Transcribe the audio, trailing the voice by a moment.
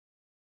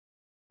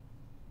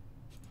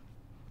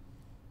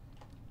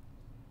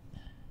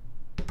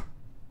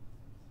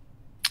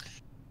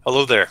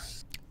Hello there.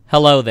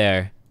 Hello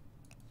there,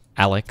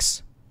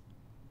 Alex.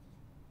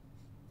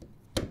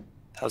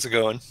 How's it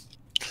going?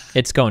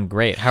 It's going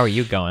great. How are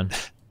you going?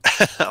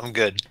 I'm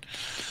good.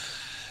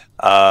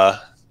 Uh,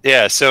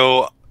 yeah,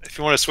 so if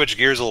you want to switch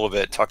gears a little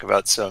bit, talk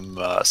about some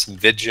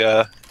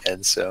vidya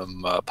and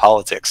some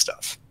politics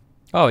stuff.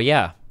 Oh,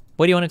 yeah.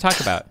 What do you want to talk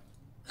about?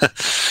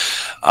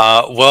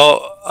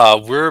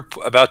 We're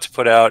about to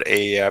put out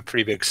a,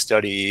 pretty big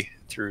study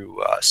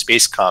through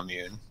Space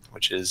Commune,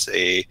 which is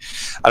I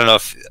don't know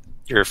if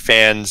your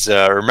fans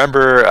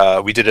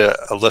remember, we did a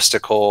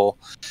listicle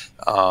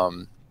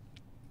um,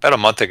 about a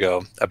month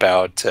ago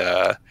about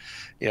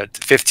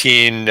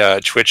 15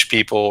 Twitch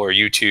people or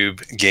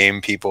YouTube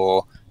game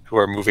people who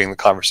are moving the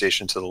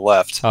conversation to the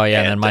left. Oh, yeah,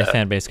 and then And my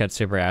fan base got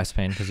super ass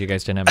pain because you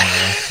guys didn't have me on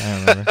the list. I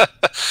remember.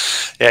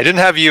 yeah, I didn't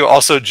have you.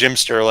 Also, Jim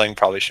Sterling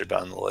probably should have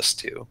been on the list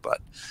too, but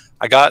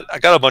I got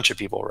a bunch of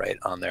people right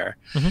on there.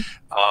 Hmm.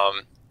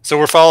 So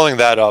we're following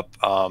that up.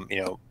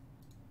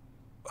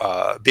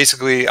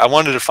 Basically, I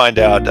wanted to find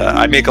out.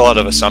 I make a lot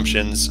of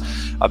assumptions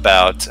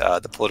about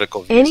the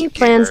political views Any of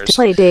plans to gamers,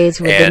 play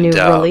days with the and new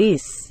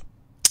release?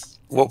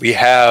 what we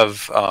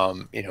have, I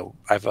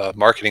have a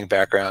marketing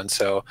background,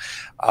 so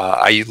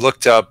I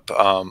looked up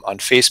on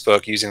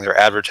Facebook using their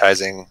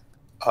advertising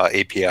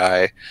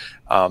API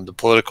the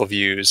political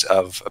views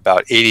of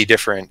about 80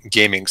 different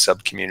gaming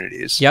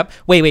sub-communities. Yep.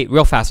 Wait,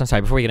 real fast. I'm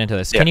sorry. Before we get into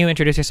this, Yeah, can you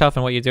introduce yourself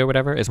and what you do or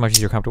whatever, as much as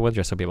you're comfortable with,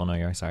 just so people know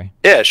you are? Sorry.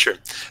 yeah, sure.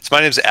 So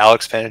my name is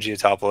Alex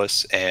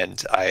Panagiotopoulos,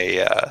 and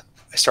I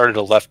started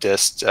a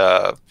leftist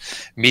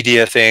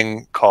media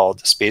thing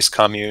called Space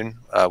Commune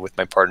with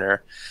my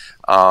partner.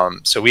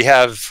 So we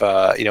have,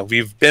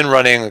 we've been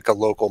running like a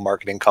local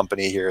marketing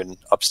company here in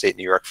upstate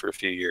New York for a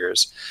few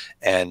years,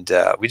 and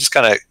we just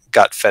kind of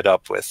got fed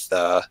up with,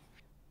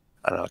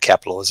 I don't know,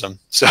 capitalism.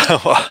 So,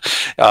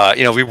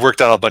 we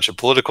worked on a bunch of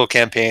political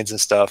campaigns and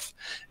stuff,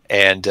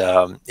 and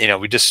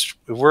we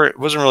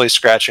wasn't really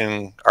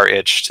scratching our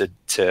itch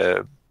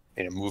to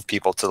move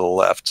people to the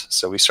left.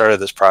 So we started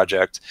this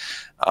project.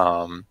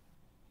 Um,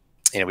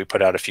 we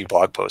put out a few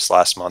blog posts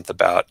last month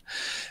about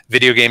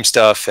video game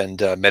stuff and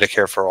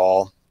Medicare for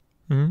all.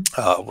 Hmm.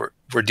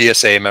 We're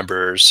DSA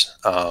members,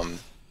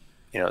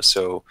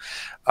 so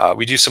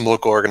we do some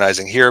local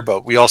organizing here,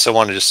 but we also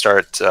wanted to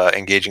start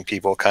engaging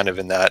people kind of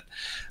in that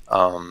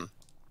I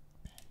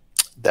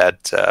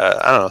don't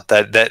know,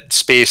 that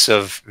space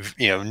of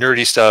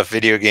nerdy stuff,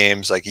 video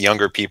games, like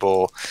younger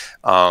people,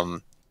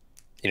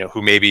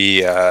 who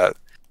maybe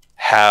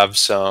have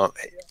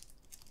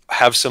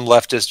some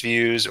leftist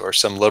views or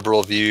some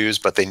liberal views,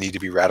 but they need to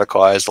be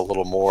radicalized a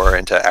little more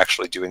into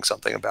actually doing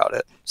something about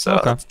it. So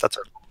Okay. that's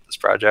our goal with this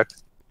project.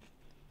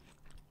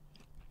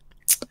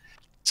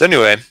 So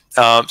anyway,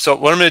 so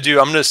what I'm going to do,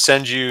 I'm going to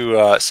send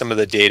you some of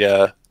the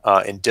data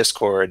in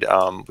Discord.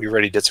 We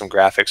already did some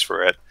graphics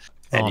for it,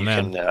 and Oh, you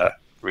man. can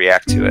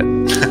react to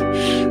it. So let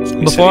me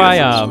send Before you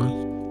the I first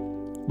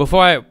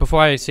one.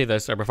 before I see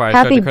this, or before I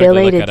start Happy to critically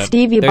look belated at it,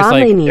 Stevie there's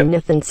like Bomley Yep.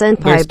 Nathan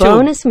Senpai there's two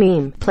bonus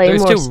meme. Play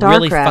there's more two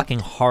really StarCraft. fucking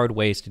hard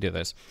ways to do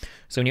this.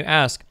 So when you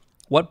ask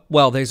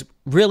there's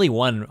really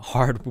one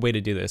hard way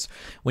to do this.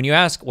 When you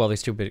ask,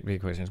 there's two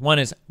big questions. One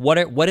is what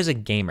is a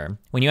gamer?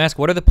 When you ask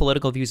what are the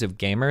political views of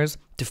gamers,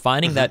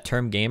 defining that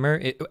term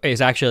gamer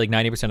is actually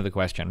like 90% of the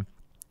question.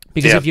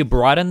 Because Yeah. if you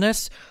broaden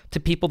this to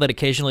people that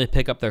occasionally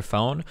pick up their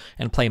phone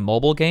and play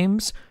mobile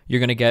games,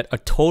 you're going to get a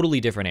totally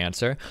different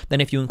answer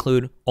than if you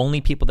include only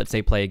people that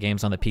say play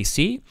games on the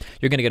PC.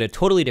 You're going to get a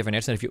totally different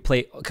answer than if you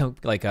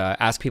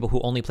ask people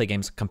who only play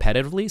games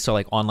competitively, so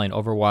like online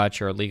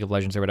Overwatch or League of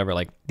Legends or whatever.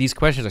 Like these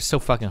questions are so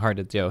fucking hard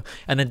to do,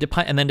 and then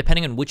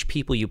depending on which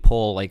people you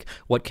poll, like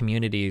what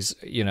communities,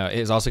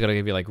 is also going to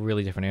give you like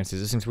really different answers.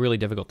 This thing's really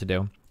difficult to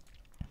do.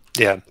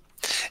 Yeah,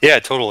 yeah,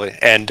 totally.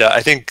 And I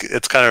think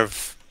it's kind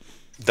of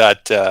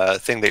that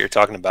thing that you're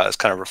talking about is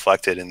kind of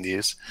reflected in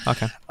these.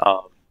 Okay.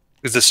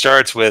 Because it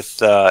starts with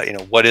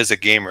what is a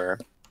gamer,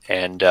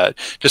 and I'll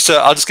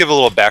just give a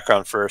little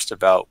background first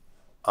about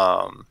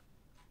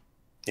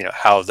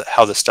how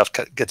the stuff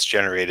gets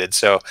generated.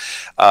 So,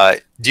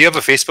 do you have a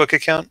Facebook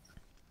account?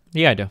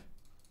 Yeah, I do.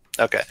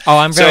 Okay. Oh,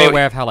 I'm very So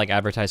aware of how like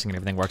advertising and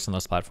everything works on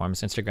those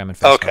platforms, Instagram and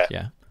Facebook. okay.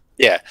 Yeah.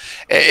 Yeah,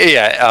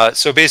 yeah.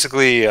 So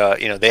basically,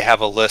 they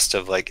have a list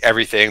of like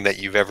everything that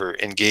you've ever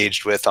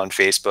engaged with on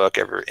Facebook,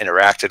 ever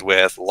interacted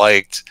with,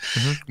 liked,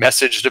 Hmm.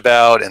 messaged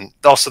about, and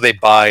also they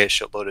buy a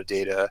shitload of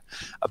data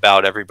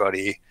about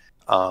everybody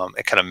and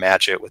kind of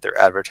match it with their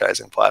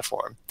advertising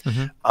platform.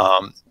 Hmm.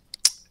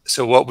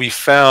 So what we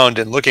found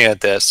in looking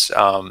at this,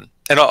 and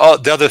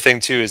the other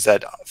thing too is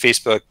that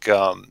Facebook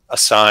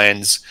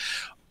assigns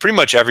pretty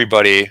much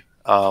everybody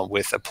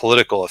with a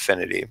political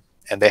affinity.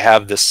 And they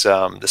have this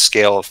the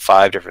scale of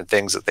 5 different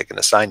things that they can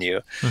assign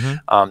you.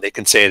 Hmm. They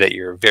can say that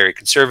you're very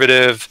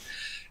conservative,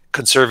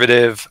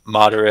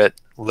 moderate,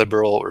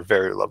 liberal, or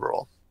very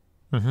liberal.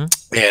 Hmm.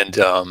 And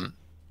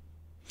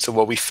so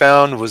what we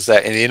found was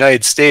that in the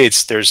United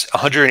States, there's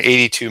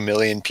 182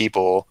 million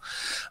people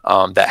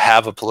that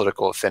have a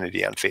political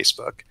affinity on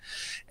Facebook,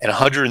 and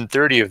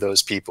 130 of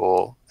those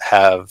people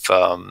have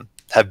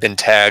have been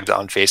tagged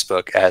on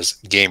Facebook as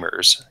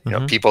gamers, you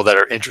know, people that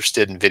are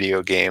interested in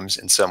video games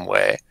in some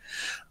way.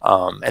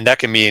 And that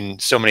can mean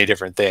so many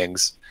different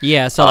things.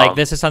 Yeah, so like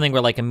this is something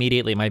where like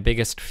immediately my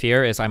biggest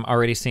fear is I'm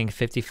already seeing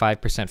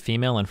 55%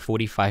 female and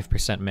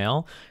 45%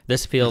 male.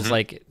 This feels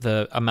like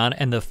the amount,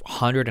 and the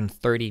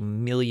 130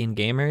 million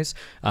gamers,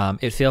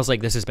 it feels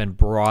like this has been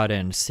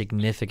broadened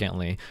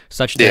significantly,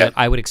 such that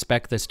I would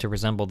expect this to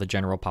resemble the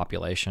general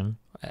population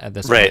at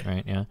this point,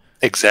 right? Yeah.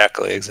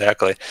 Exactly.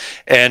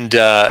 And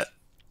so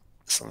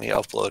let me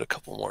upload a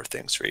couple more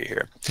things for you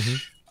here.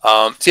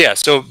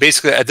 So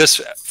basically at this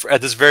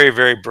very,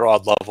 very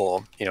broad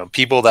level, you know,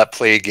 people that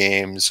play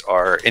games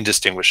are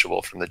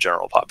indistinguishable from the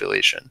general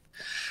population.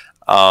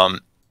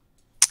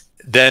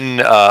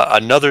 Then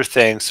another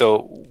thing,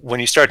 so when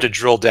you start to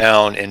drill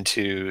down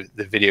into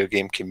the video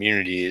game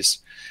communities,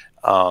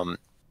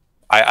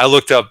 I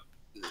looked up,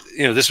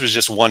 you know, this was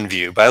just one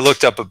view, but I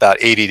looked up about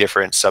 80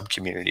 different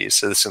sub-communities.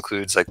 So this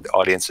includes like the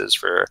audiences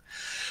for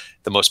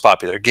the most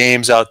popular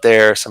games out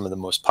there, some of the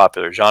most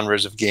popular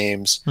genres of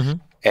games.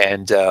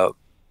 And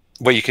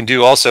what you can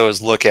do also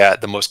is look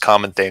at the most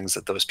common things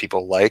that those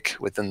people like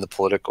within the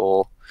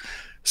political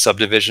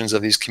subdivisions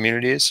of these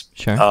communities.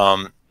 Sure.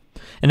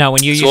 And now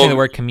when you're using the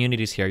word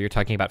communities here, you're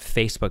talking about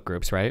Facebook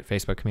groups, right?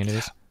 Facebook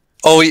communities?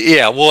 Oh,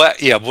 yeah. Well,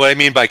 yeah. What I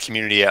mean by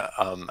community,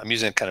 I'm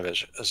using it kind of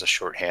as a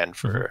shorthand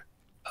for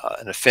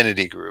an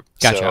affinity group.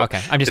 Gotcha. So,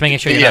 okay. I'm just making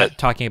sure you're not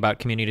talking about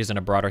communities in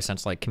a broader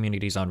sense, like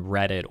communities on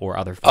Reddit or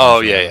other forums. Oh,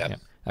 yeah.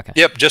 Okay.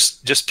 Yep,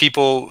 just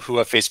people who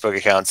have Facebook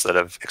accounts that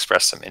have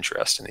expressed some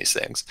interest in these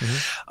things.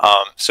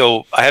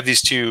 So I have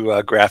these two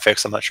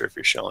graphics. I'm not sure if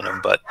you're showing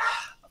them, but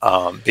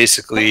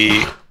basically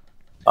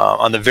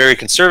on the very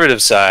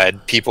conservative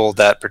side, people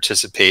that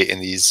participate in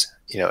these,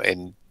 you know,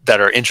 that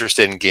are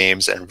interested in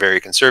games and very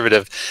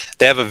conservative,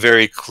 they have a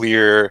very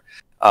clear,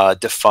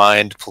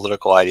 defined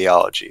political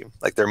ideology.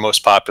 Like their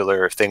most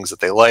popular things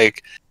that they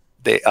like,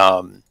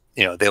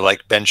 you know, they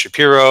like Ben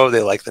Shapiro,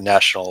 they like the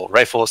National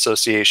Rifle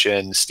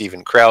Association,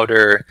 Steven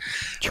Crowder,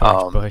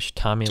 George Bush,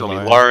 Tommy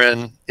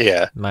Lauren,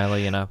 Milo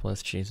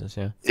Yiannopoulos, Jesus,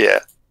 yeah.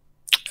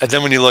 And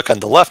then when you look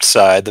on the left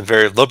side, the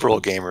very liberal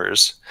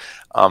gamers,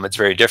 it's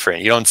very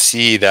different. You don't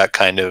see that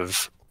kind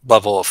of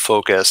level of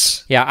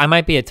focus. Yeah, I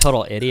might be a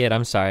total idiot.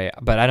 I'm sorry,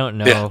 but I don't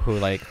know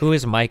who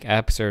is Mike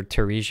Epps or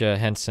Teresa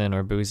Henson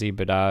or Boozy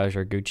Badaj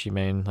or Gucci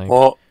Mane. Like,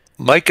 well,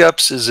 Mike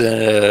Epps is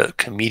a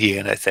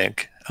comedian, I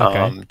think. Okay.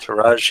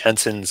 Taraj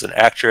Henson's an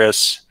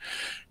actress,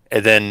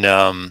 and then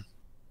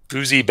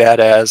Boozy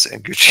Badass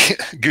and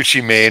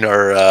Gucci Mane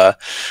are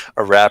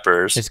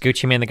rappers. Is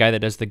Gucci Mane the guy that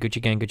does the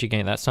Gucci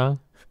Gang, that song?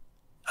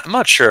 I'm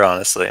not sure,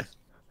 honestly.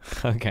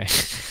 Okay.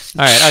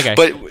 All right. Okay.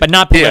 But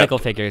not political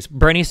figures.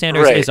 Bernie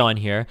Sanders is on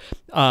here.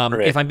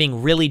 If I'm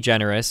being really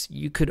generous,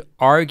 you could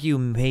argue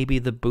maybe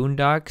the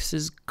Boondocks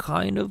is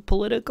kind of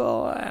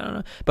political. I don't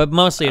know. But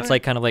mostly it's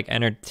like kind of like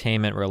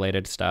entertainment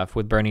related stuff,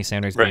 with Bernie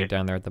Sanders being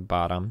down there at the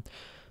bottom.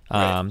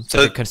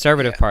 So the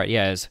conservative part,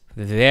 is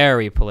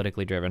very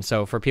politically driven.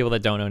 So for people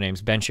that don't know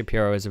names, Ben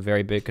Shapiro is a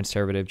very big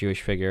conservative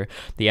Jewish figure.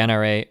 The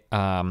NRA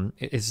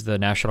is the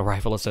National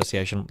Rifle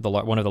Association,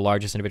 one of the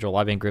largest individual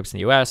lobbying groups in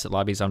the U.S. It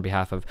lobbies on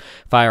behalf of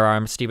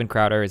firearms. Steven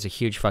Crowder is a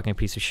huge fucking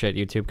piece of shit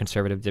YouTube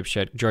conservative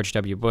dipshit. George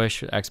W.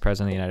 Bush,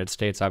 ex-president of the United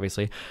States,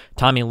 obviously.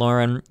 Tommy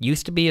Lauren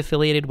used to be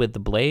affiliated with The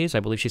Blaze.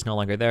 I believe she's no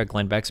longer there.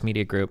 Glenn Beck's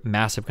media group,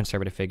 massive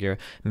conservative figure.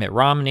 Mitt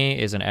Romney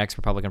is an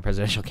ex-Republican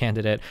presidential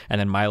candidate. And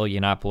then Milo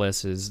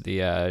Yiannopoulos is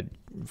the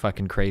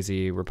fucking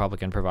crazy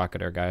Republican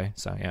provocateur guy.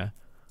 So yeah.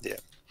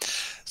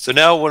 So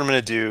now what I'm going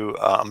to do,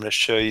 I'm going to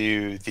show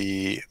you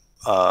the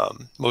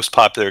most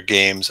popular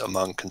games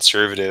among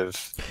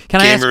conservative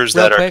gamers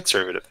that are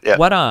conservative. Yeah.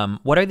 What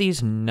are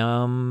these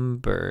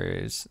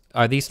numbers?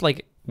 Are these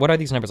like, what are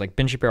these numbers? Like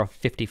Ben Shapiro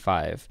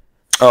 55.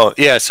 Oh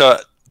yeah. So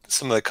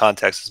some of the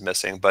context is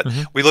missing, but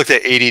we looked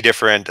at 80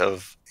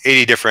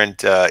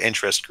 different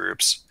interest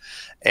groups.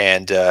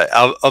 And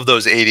of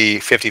those 80,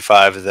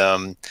 55 of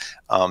them,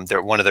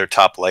 one of their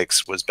top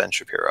likes was Ben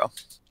Shapiro.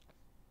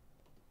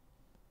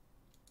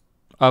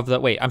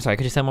 Wait, I'm sorry,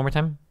 could you say that one more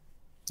time?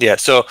 Yeah,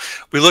 so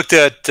we looked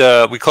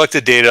at, we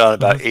collected data on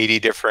about 80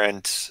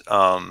 different,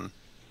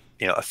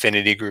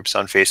 affinity groups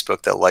on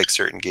Facebook that like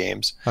certain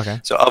games. Okay.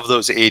 So of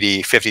those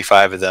 80,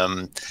 55 of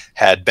them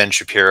had Ben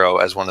Shapiro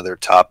as one of their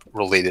top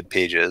related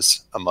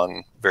pages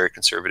among very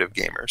conservative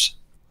gamers.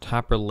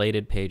 Top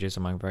related pages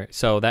among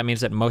so that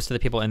means that most of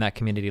the people in that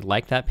community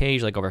like that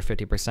page, like over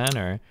 50%,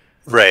 or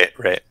right.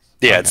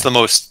 Yeah, it's the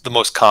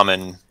most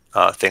common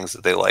things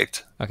that they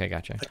liked. Okay,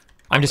 gotcha.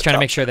 I'm just trying to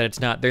make sure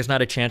that there's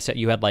not a chance that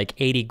you had like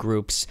 80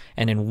 groups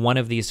and in one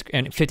of these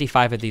and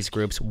 55 of these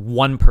groups,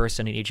 one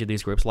person in each of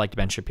these groups liked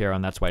Ben Shapiro,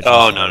 and that's why.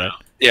 No.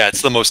 Yeah,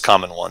 it's the most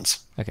common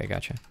ones. Okay,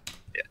 gotcha.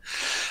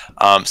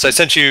 Yeah. So I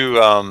sent you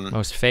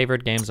most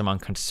favored games among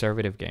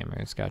conservative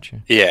gamers.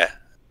 Gotcha. Yeah.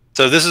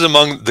 So this is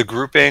among the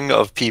grouping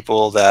of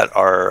people that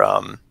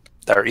are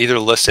that are either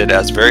listed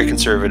as very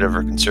conservative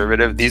or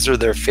conservative, these are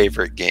their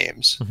favorite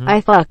games. I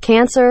fuck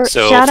cancer.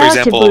 So, Shout for out to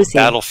example, Boosie.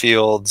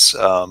 Battlefield's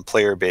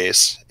player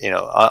base,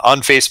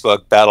 on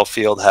Facebook,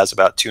 Battlefield has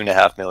about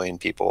 2.5 million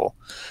people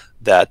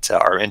that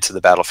are into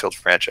the Battlefield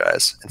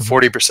franchise, and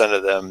 40%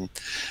 of them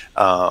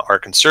are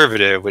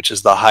conservative, which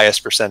is the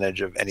highest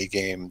percentage of any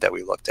game that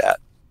we looked at.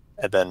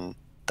 And then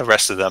the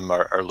rest of them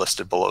are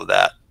listed below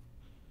that.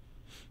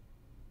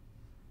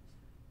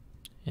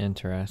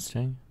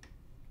 Interesting.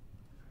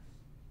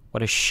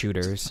 What is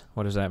shooters?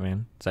 What does that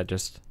mean? Is that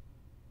just...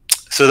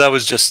 So that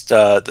was just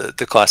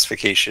the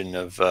classification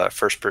of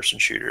first-person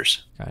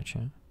shooters.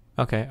 Gotcha.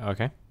 Okay,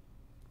 okay.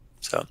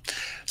 So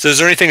is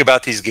there anything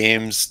about these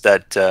games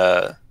that,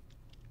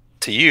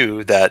 to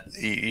you, that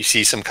you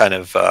see some kind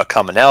of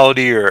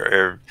commonality,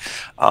 or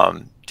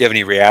do you have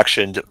any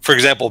reaction to, for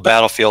example,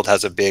 Battlefield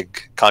has a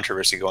big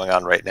controversy going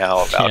on right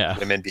now about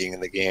women being in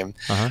the game.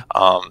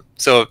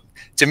 So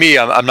to me,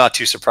 I'm not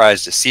too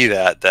surprised to see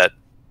that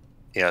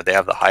they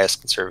have the highest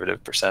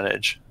conservative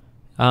percentage.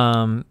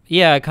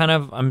 Yeah,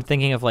 I'm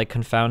thinking of like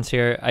confounds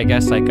here. I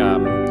guess like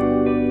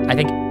I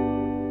think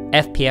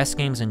FPS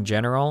games in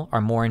general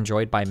are more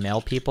enjoyed by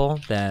male people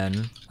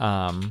than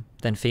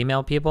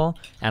female people,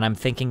 and I'm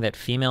thinking that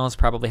females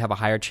probably have a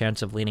higher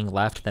chance of leaning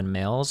left than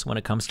males when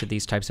it comes to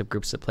these types of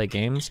groups that play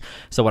games.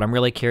 So what I'm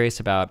really curious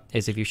about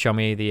is if you show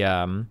me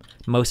the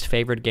most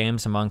favored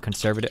games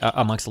amongst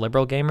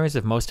liberal gamers,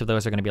 if most of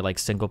those are going to be like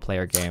single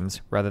player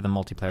games rather than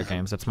multiplayer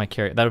games.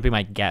 That would be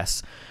my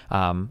guess,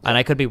 and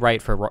I could be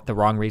right for the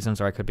wrong reasons,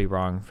 or I could be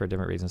wrong for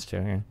different reasons too.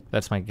 Yeah,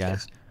 that's my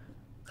guess.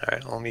 All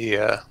right, let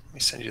me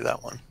send you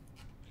that one.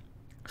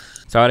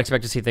 So I would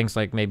expect to see things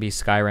like maybe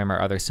Skyrim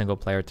or other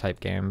single-player type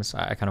games.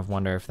 I kind of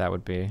wonder if that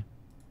would be.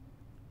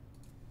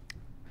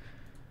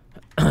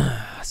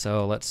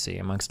 So let's see.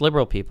 Amongst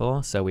liberal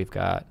people, so we've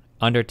got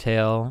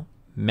Undertale,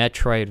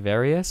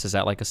 Metroidvanias. Is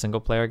that like a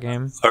single-player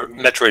game? Or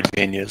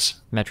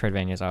Metroidvanias.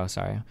 Metroidvanias. Oh,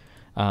 sorry.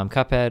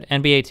 Cuphead,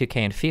 NBA 2K,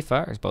 and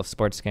FIFA are both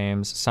sports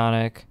games.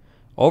 Sonic,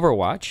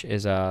 Overwatch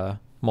is a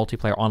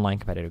multiplayer online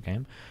competitive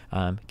game.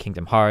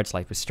 Kingdom Hearts,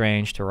 Life is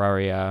Strange,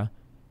 Terraria,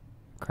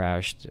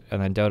 Crashed,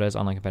 and then Dota's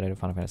online competitive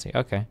Final Fantasy.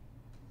 Okay.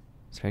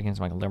 So against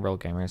like liberal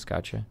gamers,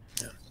 gotcha.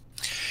 Yeah.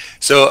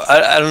 So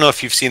I don't know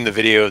if you've seen the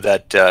video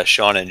that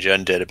Sean and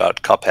Jen did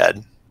about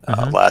Cuphead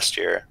last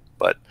year,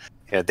 but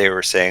they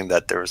were saying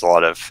that there was a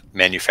lot of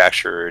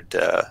manufactured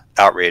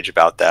outrage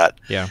about that.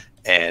 Yeah.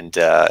 And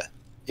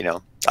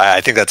I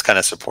think that's kind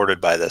of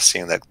supported by this,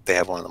 seeing that they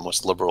have one of the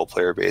most liberal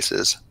player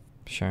bases.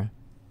 Sure.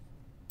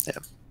 Yeah.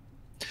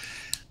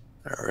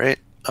 All right.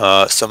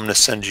 So I'm going to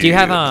send you... Do you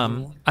have,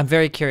 I'm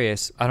very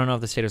curious, I don't know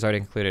if this data is already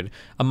included,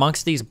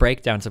 amongst these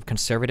breakdowns of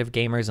conservative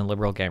gamers and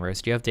liberal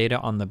gamers, do you have data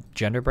on the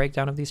gender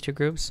breakdown of these two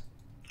groups?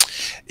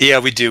 Yeah,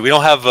 we do. We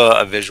don't have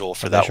a visual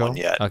for that one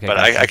yet, okay, but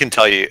gotcha. I can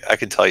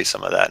tell you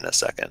some of that in a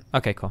second.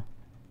 Okay, cool.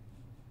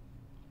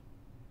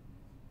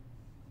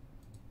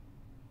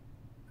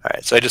 All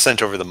right, so I just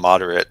sent over the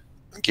moderate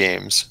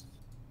games.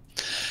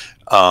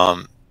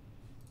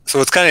 So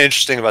what's kind of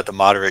interesting about the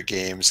moderate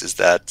games is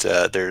that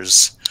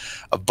there's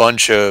a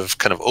bunch of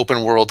kind of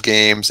open world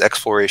games,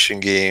 exploration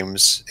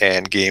games,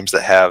 and games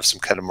that have some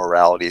kind of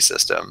morality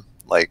system,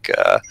 like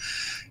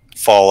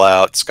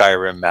Fallout,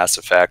 Skyrim, Mass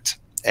Effect.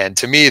 And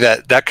to me,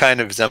 that kind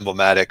of is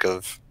emblematic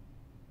of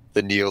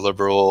the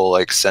neoliberal,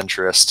 like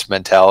centrist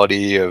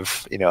mentality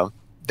of, the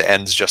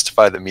ends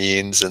justify the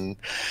means, and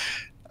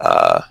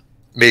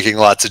making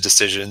lots of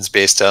decisions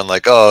based on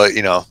like,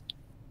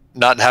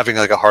 not having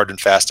like a hard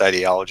and fast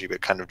ideology,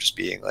 but kind of just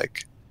being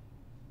like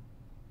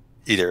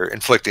either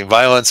inflicting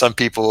violence on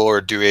people or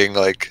doing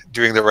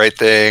the right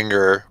thing,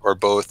 or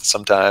both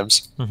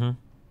sometimes.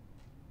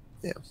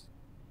 Yeah.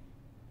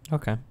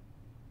 Okay.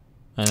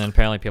 And then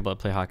apparently people that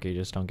play hockey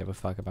just don't give a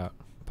fuck about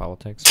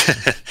politics.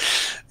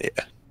 Yeah.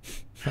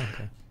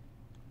 Okay.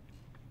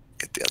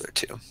 Get the other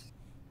two.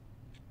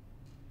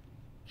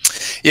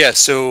 Yeah,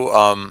 so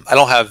I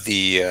don't have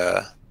the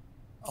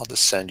I'll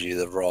just send you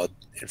the raw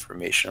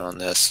information on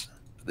this,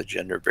 the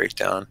gender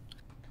breakdown.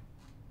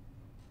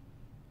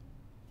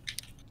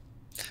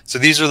 So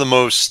these are the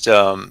most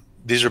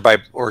these are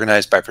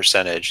organized by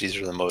percentage. These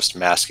are the most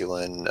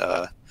masculine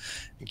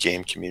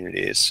game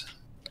communities.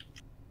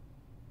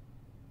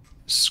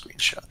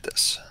 Screenshot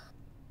this.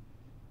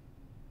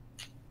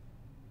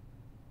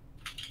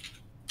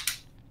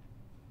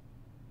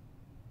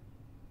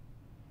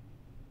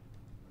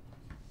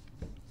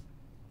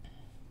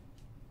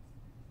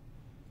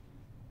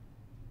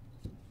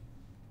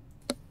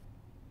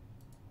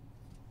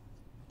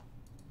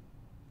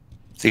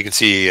 So you can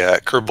see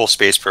Kerbal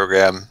Space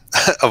Program,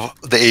 of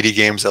the 80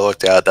 games I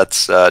looked at,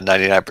 that's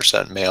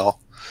 99% male.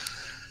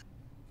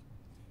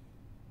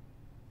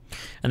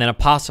 And then a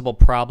possible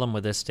problem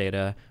with this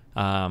data,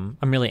 I'm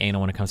really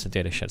anal when it comes to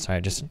data shit, so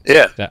I'm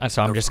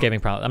just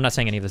giving I'm not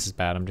saying any of this is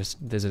bad,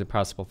 these are the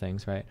possible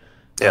things, right?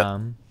 Yeah.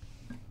 1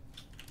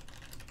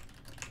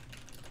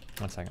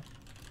 second.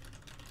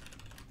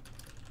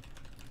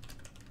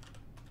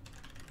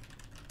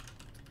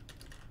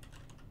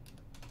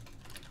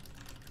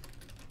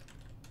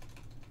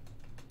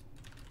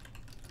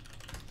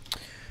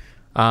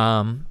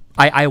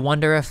 I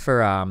wonder if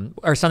for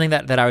or something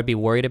that I would be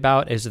worried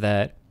about is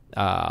that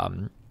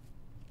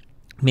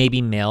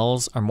maybe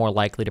males are more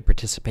likely to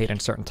participate in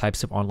certain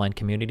types of online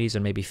communities,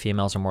 and maybe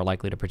females are more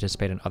likely to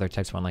participate in other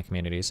types of online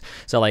communities.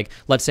 So like,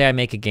 let's say I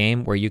make a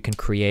game where you can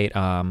create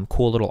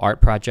cool little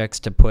art projects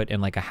to put in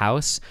like a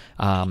house.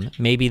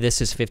 Maybe this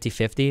is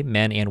 50-50.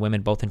 Men and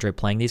women both enjoy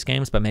playing these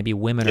games, but maybe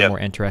women are more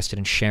interested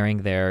in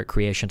sharing their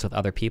creations with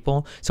other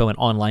people. So in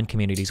online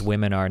communities,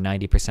 women are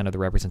 90% of the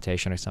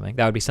representation or something.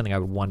 That would be something I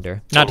would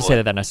wonder. Not to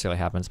say that necessarily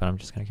happens, but I'm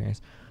just kind of curious.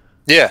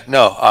 Yeah,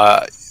 no.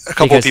 A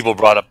couple of people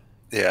brought up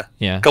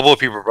Yeah. A couple of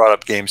people brought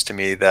up games to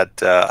me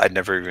that I'd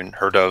never even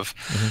heard of,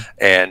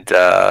 and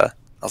I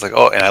was like,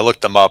 oh, and I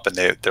looked them up, and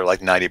they're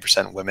like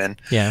 90% women.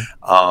 Yeah.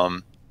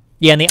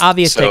 Yeah, and the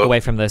obvious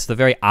takeaway from this, the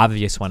very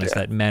obvious one, is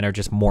that men are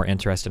just more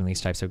interested in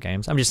these types of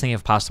games. I'm just thinking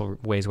of possible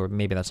ways where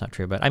maybe that's not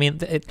true, but I mean,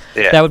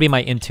 that would be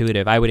my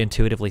intuitive. I would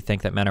intuitively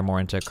think that men are more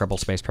into Kerbal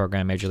Space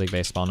Program, Major League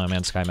Baseball, No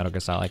Man's Sky, Metal Gear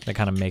Solid. That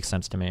kind of makes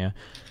sense to me.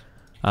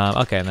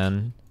 Okay,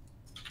 then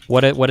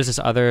what is this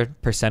other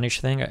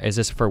percentage thing? Is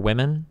this for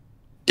women?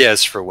 Yeah,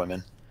 it's for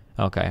women.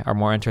 Okay, are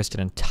more interested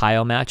in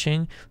tile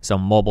matching, so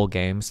mobile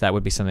games. That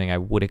would be something I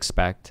would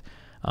expect.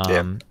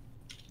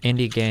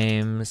 Indie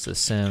games, The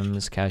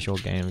Sims, casual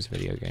games,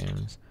 video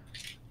games,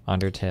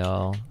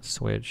 Undertale,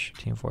 Switch,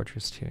 Team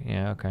Fortress 2.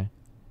 Yeah, okay.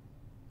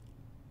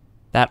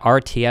 That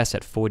RTS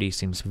at 40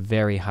 seems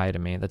very high to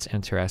me. That's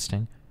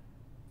interesting.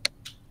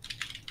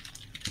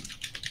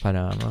 But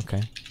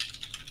okay.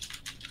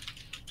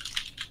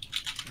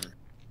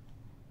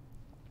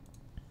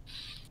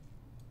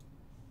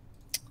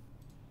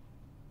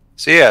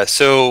 So yeah,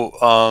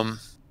 I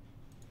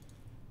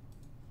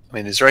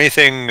mean, is there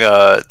anything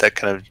that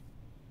kind of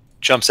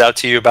jumps out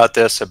to you about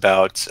this?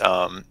 About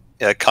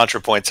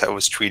ContraPoints, I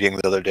was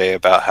tweeting the other day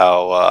about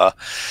how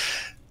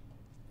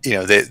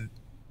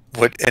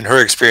what in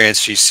her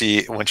experience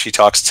when she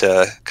talks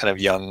to kind of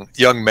young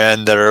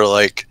men that are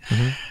like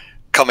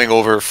coming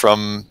over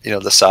from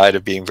the side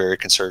of being very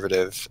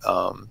conservative.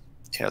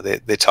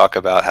 They talk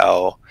about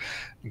how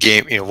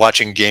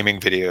watching gaming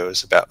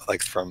videos about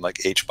from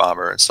H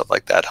Bomber and stuff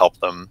like that help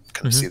them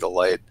kind of see the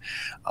light.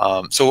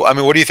 So I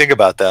mean, what do you think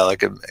about that?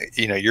 Like,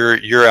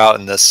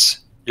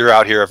 you're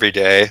out here every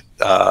day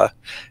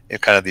in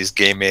kind of these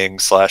gaming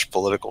 /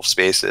 political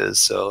spaces.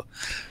 So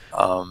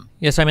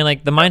yes, I mean,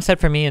 like, the mindset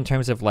for me in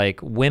terms of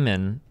like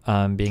women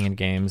being in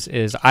games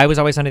is I was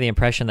always under the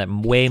impression that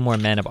way more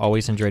men have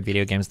always enjoyed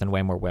video games than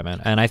way more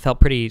women, and I felt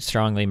pretty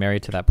strongly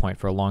married to that point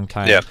for a long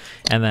time. Yeah.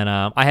 And then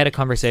I had a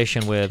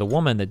conversation with a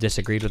woman that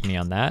disagreed with me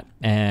on that,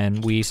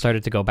 and we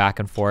started to go back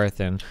and forth,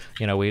 and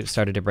we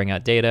started to bring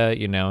out data,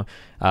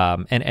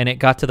 and it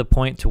got to the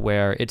point to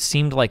where it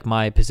seemed like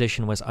my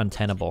position was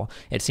untenable.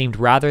 It seemed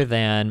rather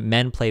than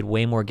men played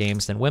way more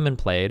games than women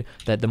played,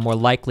 that the more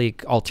likely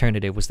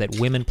alternative was that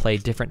women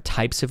played different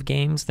types of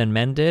games than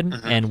men did,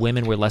 and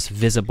women were less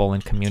visible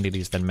in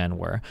communities than men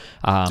were.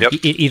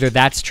 Either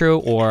that's true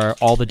or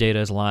all the data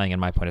is lying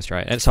and my point is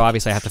right. And so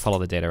obviously I have to follow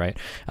the data, right?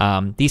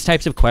 These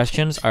types of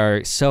questions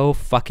are so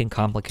fucking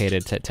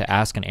complicated to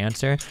ask and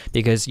answer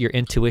because your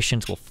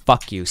intuitions will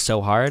fuck you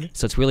so hard.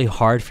 So it's really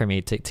hard for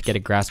me to get a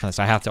grasp on this.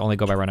 I have to only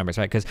go by raw numbers,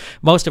 right? Because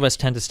most of us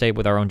tend to stay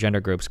with our own gender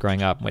groups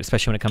growing up,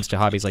 especially when it comes to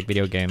hobbies like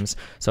video games.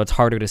 So it's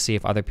harder to see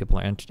if other people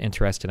are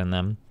interested in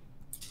them.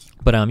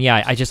 But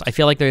yeah, I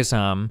feel like there's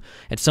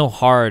it's so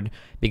hard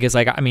because,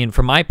 like, I mean,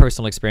 from my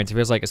personal experience, it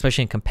feels like,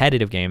 especially in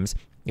competitive games,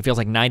 it feels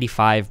like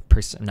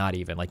 95%, not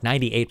even, like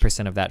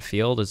 98% of that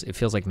field it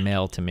feels like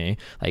male to me,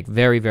 like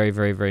very, very,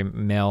 very, very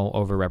male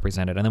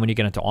overrepresented. And then when you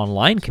get into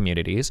online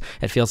communities,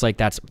 it feels like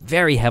that's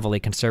very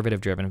heavily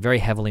conservative driven, very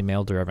heavily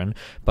male driven.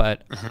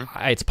 But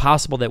it's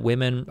possible that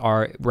women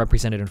are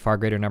represented in far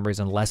greater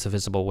numbers in less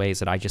visible ways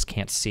that I just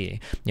can't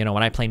see. When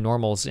I play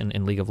normals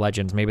in League of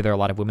Legends, maybe there are a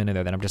lot of women in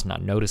there that I'm just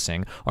not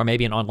noticing. Or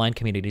maybe in online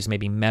communities,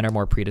 maybe men are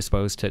more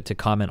predisposed to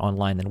comment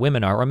online than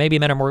women are. Or maybe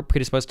men are more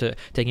predisposed to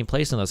taking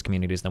place in those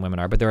communities than women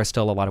are. But there are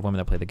still a lot of women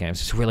that play the games.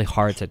 It's really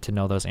hard to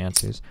know those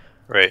answers.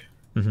 Right.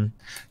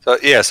 So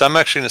yeah, so I'm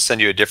actually going to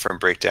send you a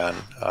different breakdown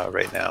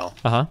right now.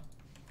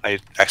 I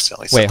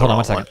accidentally sent hold on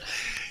one second.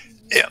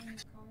 Yeah.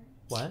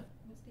 What?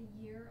 What's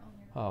the year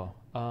on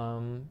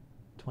your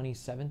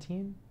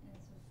 2017?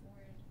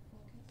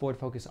 Ford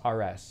Focus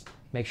RS.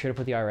 Make sure to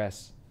put the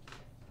RS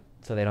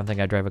so they don't think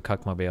I drive a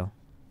cuckmobile.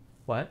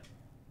 What?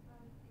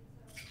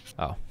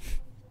 Oh,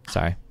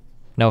 sorry.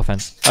 No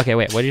offense. Okay,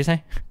 wait, what did you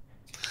say?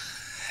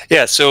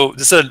 Yeah, so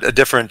this is a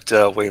different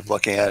way of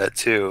looking at it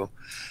too.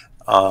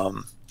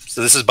 So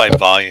this is by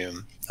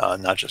volume,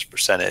 not just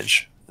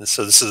percentage.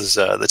 So this is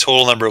the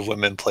total number of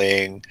women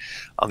playing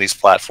on these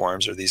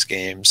platforms or these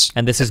games.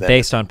 And this is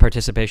based on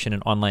participation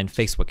in online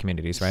Facebook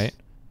communities, right?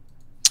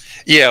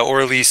 Yeah,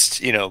 or at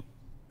least,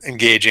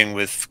 engaging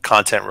with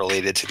content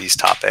related to these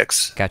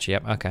topics. Gotcha,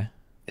 yep, okay.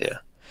 Yeah.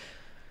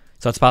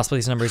 So it's possible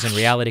these numbers in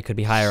reality could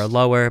be higher or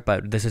lower,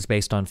 but this is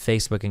based on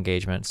Facebook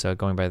engagement, so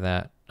going by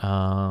that.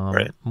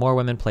 Right. More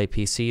women play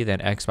PC than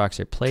Xbox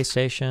or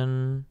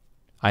PlayStation.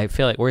 I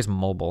feel like where's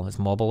mobile? Is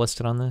mobile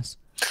listed on this?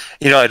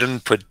 I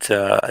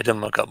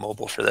didn't look up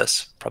mobile for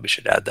this. Probably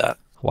should add that.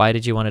 Why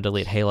did you want to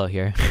delete Halo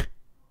here?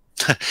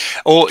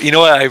 Oh, you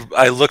know what?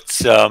 I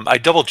looked. I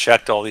double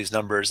checked all these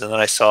numbers, and then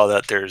I saw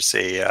that there's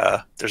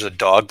a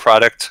dog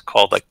product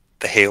called like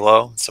the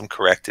Halo, some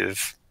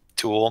corrective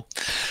tool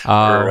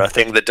or a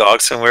thing that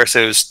dogs can wear.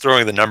 So it was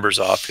throwing the numbers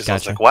off because I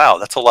was like, wow,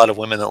 that's a lot of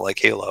women that like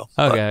Halo.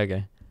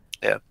 Okay.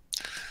 Yeah.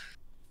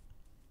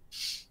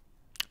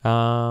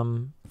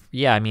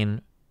 Yeah. I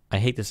mean, I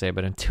hate to say it,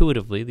 but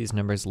intuitively, these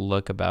numbers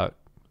look about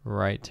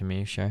right to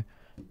me. Sure.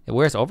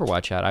 Where's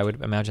Overwatch at? I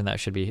would imagine that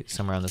should be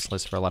somewhere on this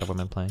list for a lot of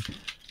women playing.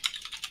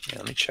 Yeah,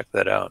 let me check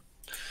that out.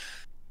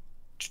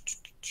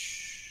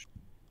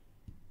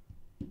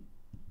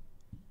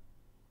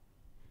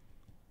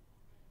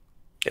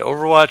 Yeah,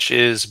 Overwatch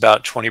is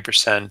about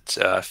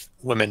 20%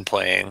 women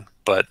playing,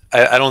 but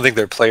I don't think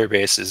their player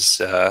base is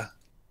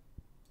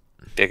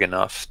big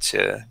enough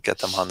to get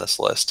them on this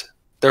list.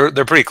 They're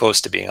pretty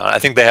close to being on. I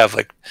think they have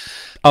like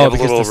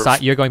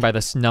because you're going by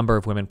this number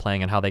of women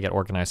playing and how they get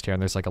organized here,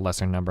 and there's like a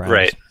lesser number.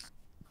 Right.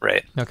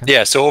 Okay.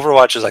 Yeah, so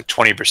Overwatch is like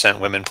 20%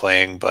 women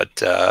playing,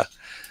 but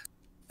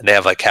and they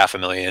have like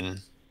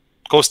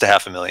close to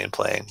 500,000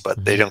 playing,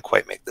 but they don't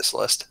quite make this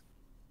list.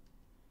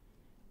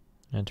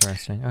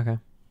 Interesting. Okay.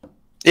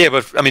 Yeah,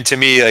 but I mean, to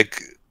me,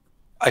 like,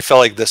 I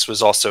felt like this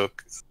was also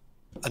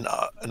an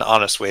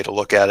honest way to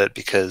look at it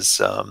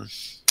because,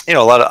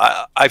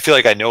 I feel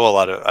like I know a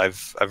lot of,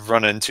 I've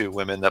run into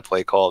women that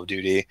play Call of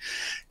Duty,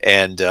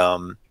 and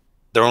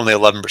they're only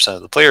 11%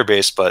 of the player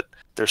base, but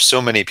there's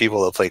so many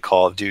people that play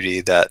Call of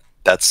Duty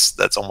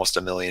that's almost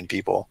 1 million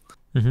people.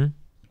 Mm-hmm.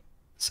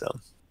 So.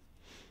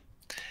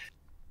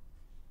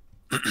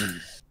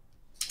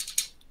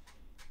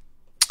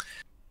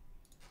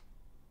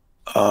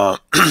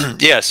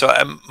 Yeah, so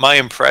my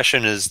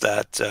impression is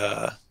that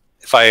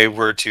if I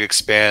were to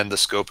expand the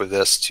scope of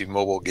this to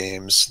mobile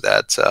games,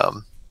 that's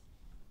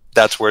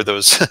where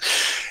those,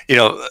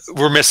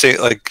 we're missing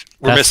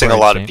a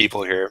lot of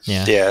people here.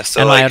 Yeah.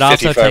 So and like I'd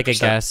also take a 55%.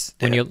 guess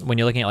when you're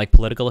looking at like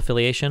political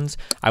affiliations.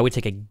 I would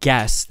take a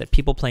guess that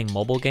people playing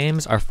mobile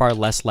games are far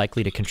less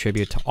likely to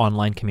contribute to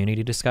online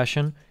community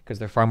discussion because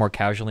they're far more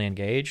casually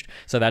engaged.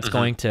 So that's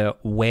going to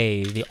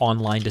weigh the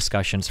online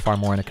discussions far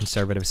more in a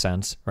conservative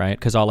sense, right?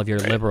 Because all of your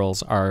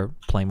liberals are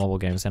playing mobile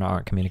games and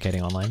aren't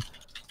communicating online.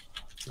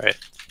 Right.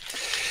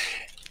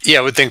 Yeah,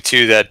 I would think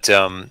too that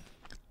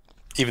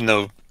even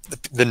though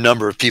the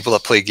number of people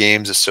that play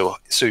games is so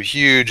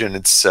huge, and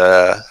it's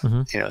so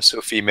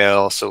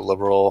female, so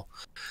liberal.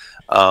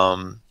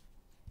 A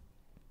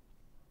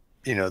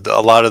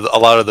lot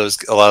of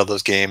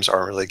those games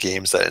aren't really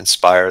games that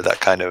inspire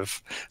that kind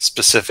of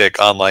specific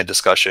online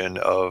discussion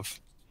of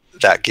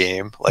that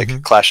game,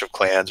 like Clash of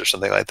Clans or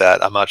something like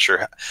that. I'm not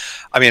sure.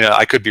 I mean,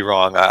 I could be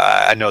wrong.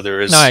 I know there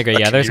is. No, I agree.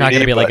 Yeah, there's not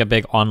going to be like a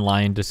big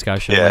online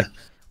discussion. Yeah. Like,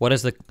 what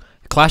is the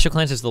Clash of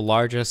Clans is the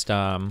largest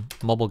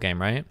mobile game,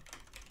 right?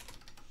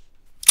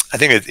 I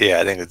think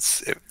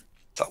it's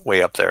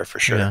way up there for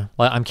sure. Yeah.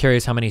 Well, I'm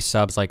curious how many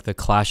subs like the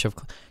Clash of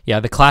Clans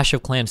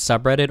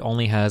subreddit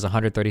only has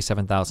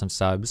 137,000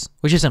 subs,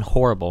 which isn't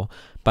horrible,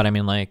 but I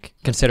mean, like,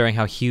 considering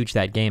how huge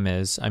that game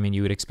is, I mean,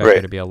 you would expect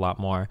there to be a lot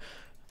more.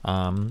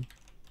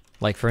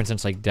 Like for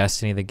instance, like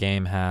Destiny, the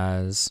game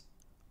has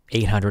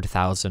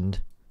 800,000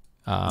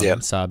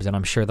 subs, and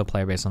I'm sure the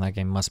player base on that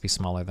game must be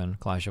smaller than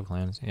Clash of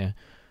Clans. Yeah.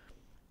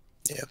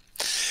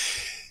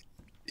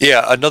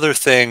 Another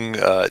thing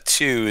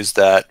too is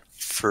that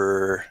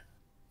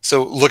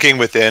so looking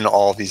within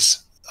all these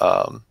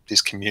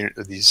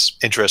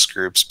interest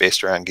groups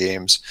based around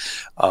games,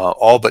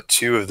 all but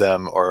 2 of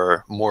them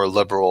are more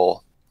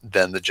liberal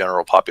than the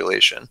general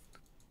population.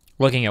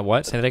 Looking at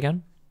what? Say that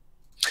again.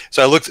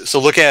 So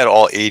looking at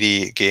all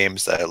 80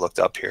 games that I looked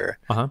up here,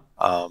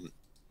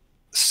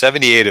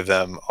 78 of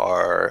them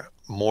are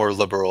more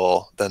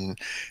liberal than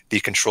the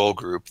control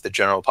group, the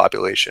general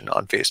population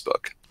on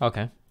Facebook.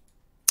 Okay.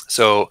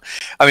 So,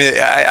 I mean,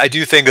 I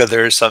do think that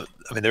there is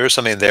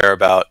something there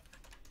about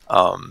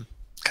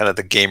kind of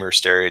the gamer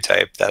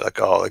stereotype that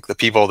like the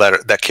people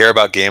that care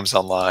about games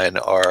online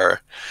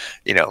are,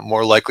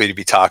 more likely to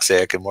be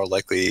toxic and more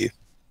likely,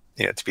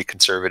 to be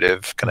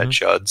conservative kind of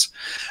chuds.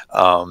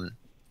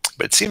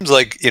 But it seems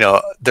like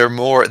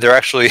they're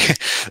actually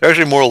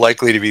more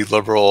likely to be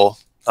liberal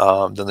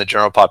than the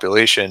general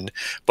population.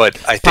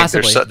 But I think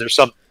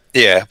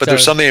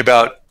there's something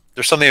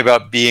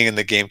about being in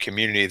the game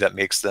community that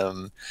makes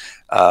them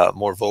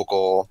more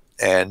vocal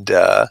and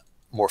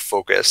more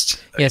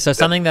focused. Yeah, so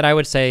something that I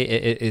would say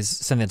is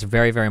something that's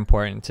very, very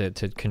important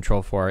to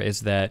control for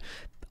is that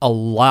a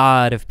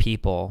lot of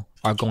people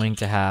are going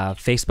to have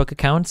Facebook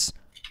accounts,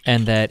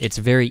 and that it's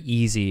very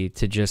easy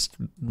to just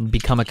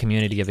become a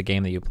community of a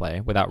game that you play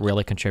without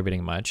really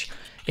contributing much.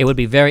 It would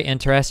be very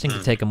interesting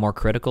to take a more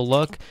critical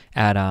look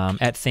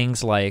at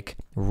things like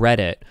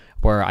Reddit,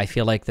 where I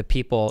feel like the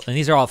people, and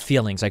these are all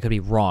feelings, I could be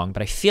wrong,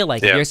 but I feel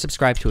like if you're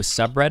subscribed to a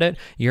subreddit,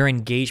 your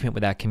engagement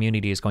with that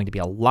community is going to be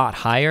a lot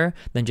higher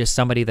than just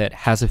somebody that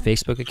has a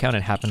Facebook account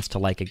and happens to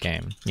like a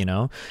game, you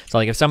know? So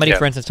like if somebody,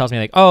 for instance, tells me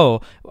like,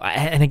 oh,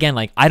 and again,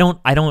 like I don't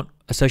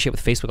associate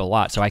with Facebook a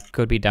lot, so I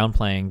could be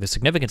downplaying the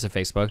significance of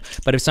Facebook.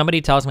 But if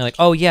somebody tells me like,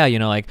 oh yeah, you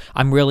know, like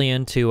I'm really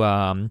into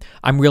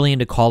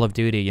Call of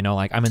Duty, you know,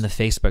 like I'm in the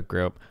Facebook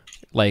group,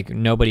 like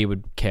nobody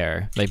would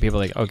care. Like people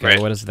are like, okay,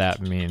 what does that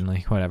mean?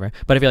 Like whatever.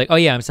 But if you're like, oh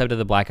yeah, I'm subbed to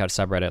the Blackout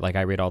subreddit, like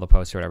I read all the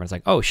posts or whatever, it's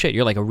like, oh shit,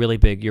 you're really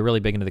big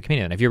into the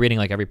community. And if you're reading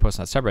like every post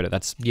on that subreddit,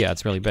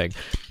 it's really big.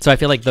 So I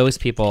feel like those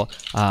people,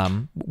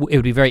 it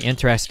would be very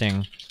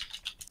interesting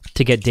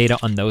to get data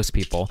on those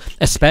people,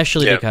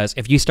 especially because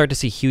if you start to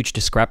see huge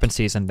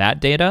discrepancies in that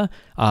data,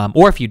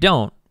 or if you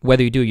don't,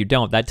 whether you do or you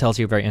don't, that tells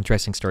you a very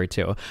interesting story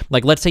too.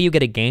 Like let's say you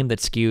get a game that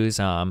skews,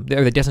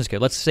 or that doesn't skew.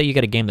 Let's say you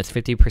get a game that's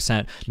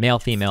 50% male,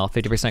 female,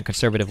 50%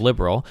 conservative,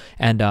 liberal,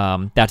 and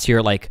that's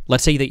your like.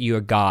 Let's say that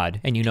you're God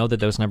and you know that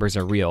those numbers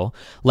are real.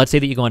 Let's say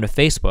that you go into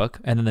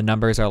Facebook and then the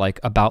numbers are like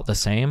about the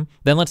same.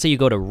 Then let's say you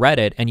go to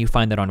Reddit and you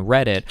find that on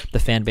Reddit the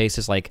fan base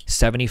is like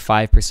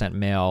 75%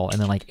 male and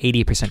then like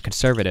 80%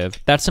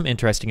 conservative. That's some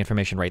interesting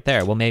information right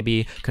there. Well,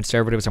 maybe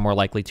conservatives are more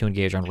likely to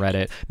engage on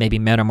Reddit. Maybe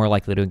men are more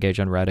likely to engage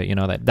on Reddit. You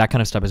know, that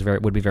kind of stuff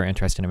would be very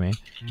interesting to me.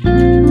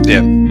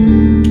 Yeah.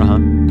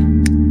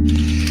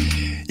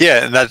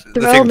 Yeah, and that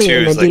the Throw thing me too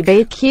in is the like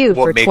debate queue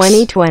for what makes,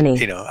 2020.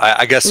 you know,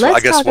 I guess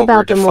Let's talk what about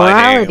we're the defining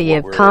morality and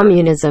of what we're,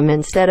 communism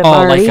instead of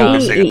like,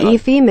 R-E-E-E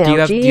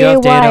female do you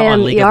have data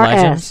on League of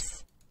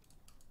G-A-Y-M-E-R-S.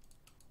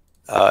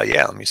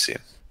 yeah, let me see.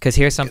 Because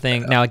here's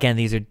something. Now again,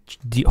 these are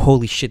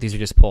holy shit. These are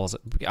just polls.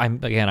 I'm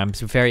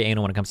very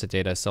anal when it comes to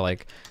data. So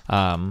like,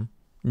 none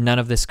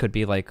of this could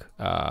be like.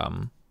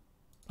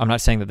 I'm not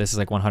saying that this is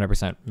like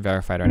 100%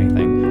 verified or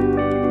anything.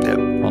 Yep.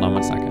 Hold on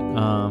one second.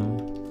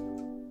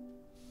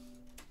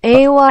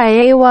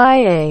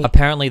 A-Y-A-Y-A.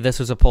 Apparently, this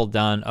was a poll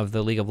done of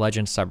the League of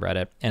Legends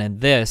subreddit, and in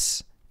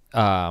this,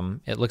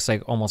 it looks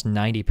like almost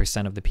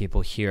 90% of the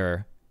people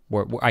here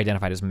were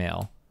identified as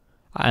male.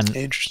 And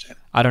Interesting.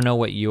 I don't know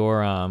what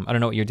your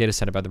data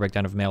said about the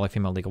breakdown of male or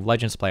female League of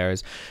Legends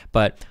players,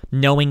 but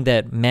knowing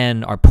that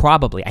men are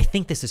probably, I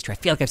think this is true. I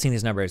feel like I've seen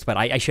these numbers, but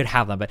I should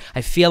have them. But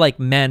I feel like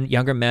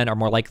younger men are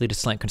more likely to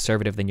slant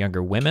conservative than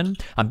younger women.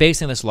 I'm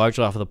basing this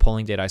largely off of the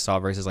polling data I saw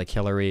versus like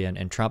Hillary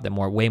and Trump. That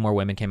way more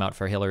women came out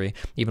for Hillary,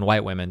 even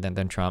white women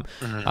than Trump.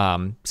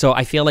 So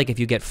I feel like if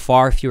you get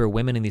far fewer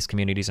women in these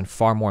communities and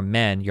far more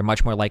men, you're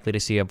much more likely to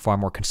see a far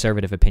more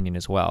conservative opinion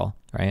as well,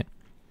 right?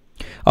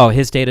 Oh,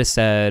 his data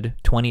said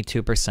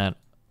 22%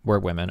 were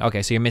women.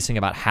 Okay, so you're missing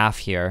about half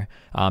here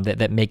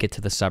that make it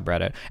to the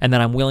subreddit. And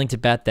then I'm willing to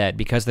bet that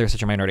because there's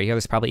such a minority here,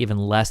 there's probably even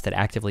less that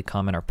actively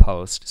comment or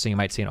post. So you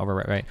might see an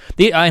right.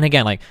 And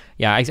again, like,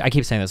 yeah, I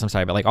keep saying this, I'm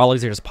sorry, but like all of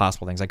these are just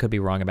possible things. I could be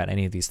wrong about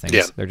any of these things.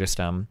 Yeah. They're just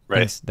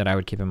things that I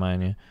would keep in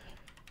mind. Yeah.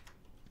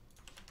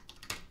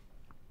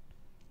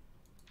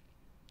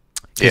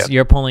 Yeah.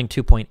 You're polling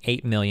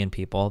 2.8 million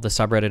people. The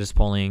subreddit is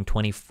polling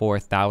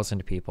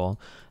 24,000 people.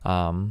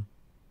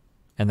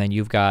 And then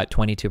you've got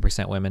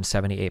 22% women,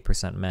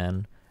 78%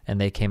 men, and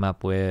they came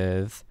up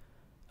with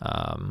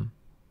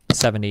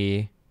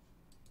 88%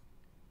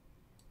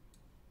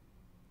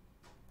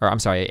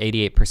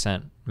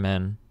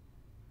 men,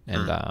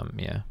 and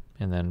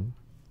and then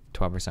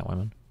 12%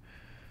 women.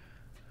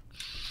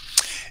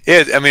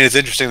 Yeah, I mean, it's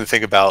interesting to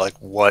think about like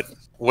what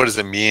does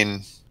it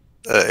mean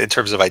in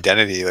terms of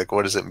identity? Like,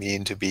 what does it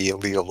mean to be a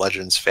League of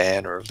Legends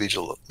fan or a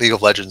League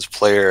of Legends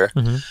player?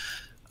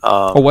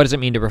 Or what does it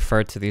mean to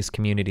refer to these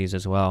communities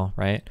as well,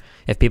 right?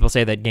 If people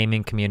say that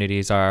gaming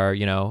communities are,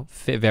 you know,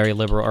 very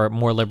liberal or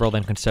more liberal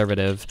than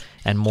conservative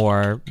and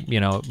more, you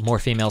know, more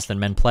females than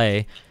men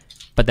play,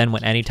 but then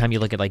anytime you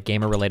look at like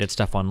gamer related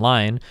stuff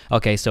online,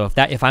 okay, so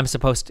if I'm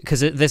supposed to, because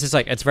this is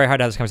like, it's very hard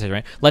to have this conversation,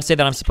 right? Let's say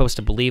that I'm supposed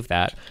to believe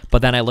that,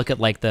 but then I look at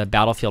like the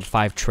Battlefield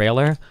 5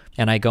 trailer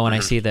and I go and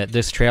I see that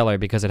this trailer,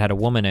 because it had a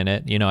woman in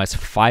it, you know, has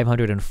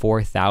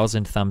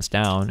 504,000 thumbs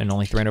down and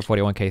only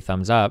 341K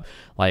thumbs up.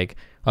 Like,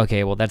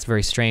 okay, well, that's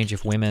very strange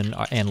if women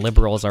and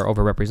liberals are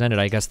overrepresented.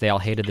 I guess they all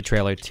hated the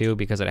trailer too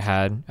because it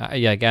had,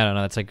 again, I don't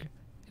know. It's like,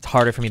 it's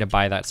harder for me to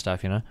buy that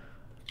stuff, you know?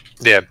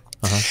 Yeah.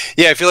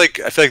 Yeah, I feel like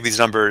these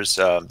numbers,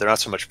 they're not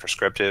so much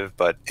prescriptive,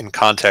 but in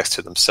context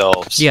to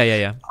themselves.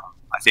 Yeah.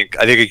 I think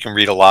you can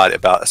read a lot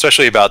about,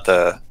 especially about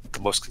the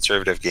most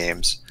conservative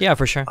games. Yeah,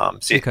 for sure.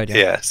 You could,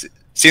 yeah.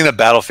 Seeing the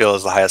Battlefield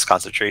as the highest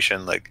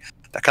concentration, like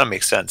that kind of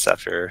makes sense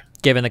after.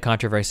 Given the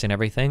controversy and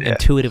everything,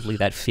 intuitively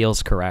that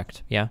feels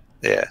correct. Yeah.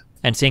 Yeah.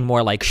 And seeing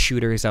more like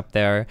shooters up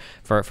there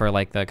for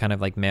like the kind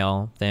of like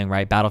male thing,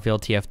 right?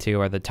 Battlefield, TF2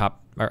 are the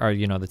top, are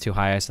you know, the two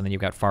highest, and then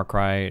you've got Far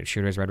Cry,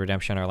 shooters, Red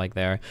Redemption are like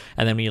there.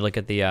 And then when you look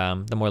at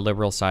the more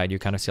liberal side, you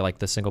kind of see like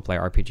the single player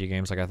RPG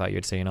games, like I thought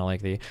you'd see, you know,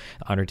 like the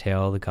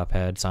Undertale, the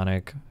Cuphead,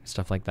 Sonic,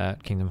 stuff like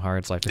that, Kingdom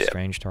Hearts, Life is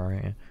Strange,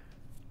 Terraria. Yeah.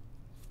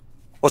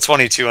 What's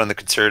funny too on the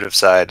conservative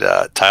side,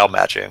 tile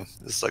matching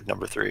is like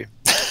number 3.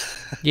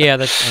 Yeah,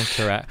 that's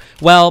correct.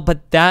 Well,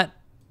 but that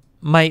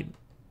might.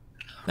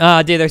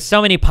 Dude, there's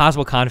so many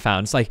possible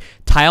confounds. Like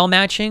tile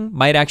matching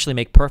might actually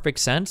make perfect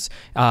sense.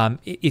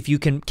 If you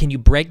can you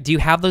break? Do you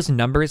have those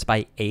numbers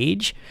by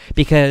age?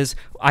 Because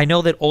I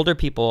know that older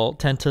people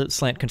tend to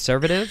slant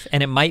conservative,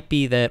 and it might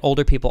be that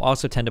older people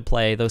also tend to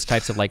play those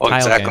types of like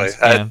tile games.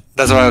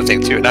 That's what I would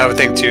think too. And I would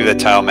think too that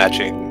tile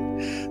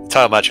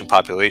matching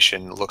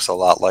population looks a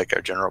lot like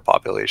our general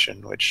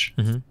population, which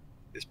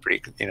is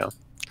pretty.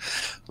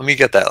 Let me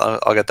get that.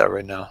 I'll get that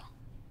right now.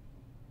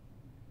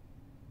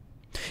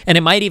 And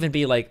it might even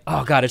be like,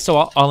 oh god, it's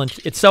so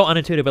it's so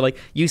unintuitive. But like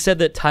you said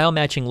that tile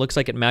matching looks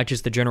like it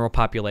matches the general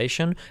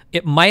population.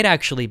 It might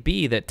actually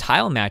be that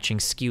tile matching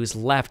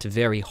skews left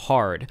very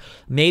hard.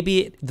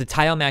 Maybe the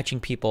tile matching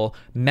people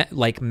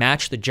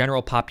match the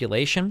general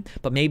population,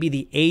 but maybe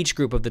the age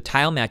group of the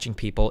tile matching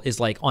people is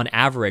like on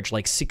average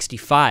like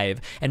 65,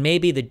 and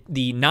maybe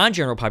the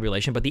non-general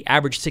population, but the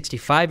average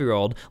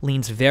 65-year-old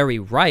leans very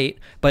right.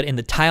 But in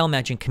the tile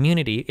matching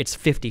community, it's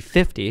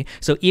 50-50.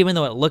 So even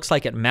though it looks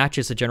like it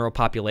matches the general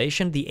population,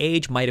 the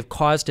age might have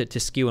caused it to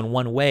skew in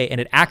one way,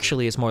 and it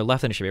actually is more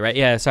left than it should be, right?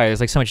 Yeah, sorry, there's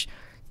like so much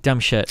dumb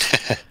shit.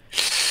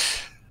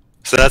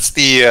 So that's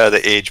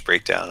the age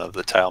breakdown of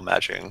the tile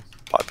matching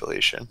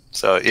population.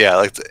 So yeah,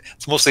 like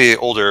it's mostly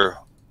older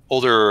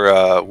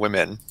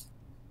women.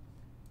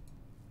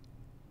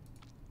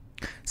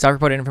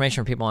 Self-reported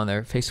information for people on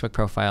their Facebook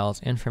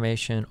profiles.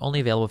 Information only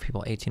available for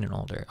people 18 and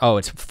older. Oh,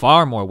 it's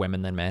far more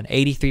women than men.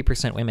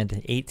 83% women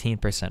to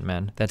 18%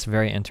 men. That's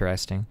very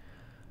interesting.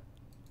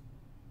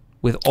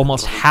 With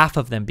almost half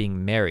of them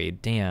being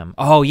married. Damn.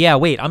 Oh, yeah,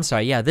 wait, I'm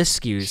sorry. Yeah, this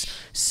skews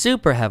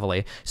super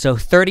heavily. So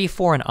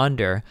 34 and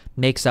under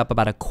makes up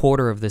about a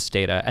quarter of this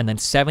data, and then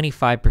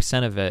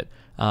 75% of it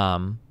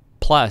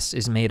plus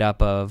is made up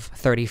of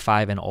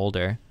 35 and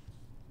older.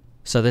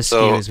 So this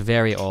skew is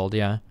very old,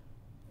 yeah.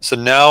 So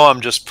now I'm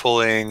just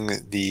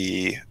pulling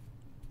the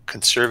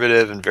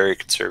conservative and very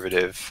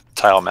conservative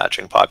tile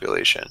matching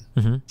population.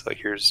 So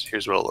here's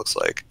what it looks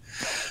like.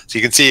 So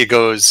you can see it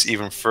goes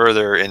even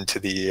further into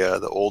the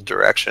old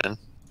direction,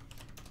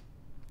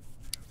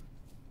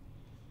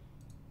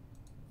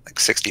 like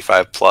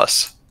 65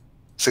 plus.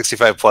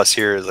 65 plus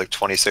here is like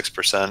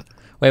 26%.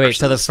 Wait.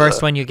 So the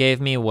first one you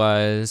gave me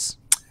was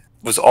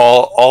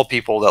all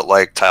people that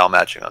like tile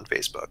matching on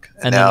Facebook,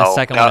 and then the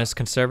second one is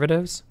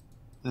conservatives.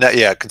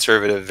 Yeah,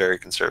 conservative, very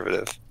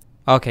conservative.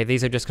 Okay,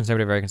 these are just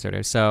conservative, very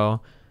conservative.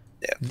 So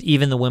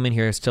even the women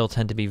here still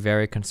tend to be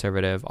very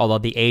conservative, although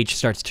the age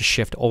starts to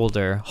shift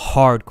older,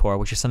 hardcore,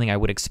 which is something I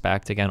would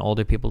expect. Again,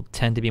 older people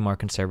tend to be more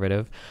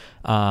conservative.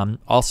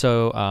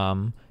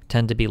 Also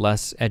tend to be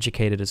less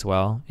educated as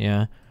well.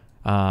 Yeah.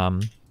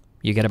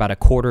 You get about a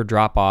quarter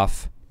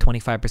drop-off,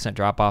 25%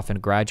 drop-off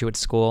in graduate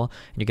school,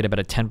 and you get about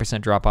a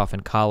 10% drop-off in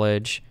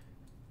college.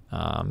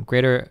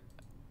 Greater...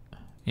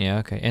 Yeah,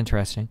 okay,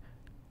 interesting.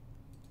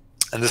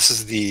 And this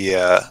is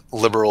the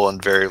liberal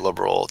and very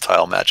liberal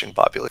tile matching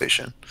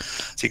population.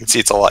 So you can see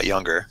it's a lot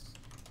younger.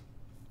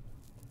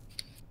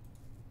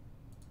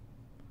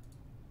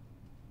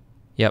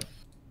 Yep.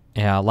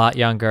 Yeah, a lot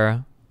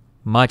younger,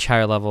 much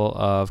higher level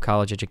of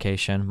college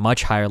education,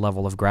 much higher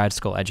level of grad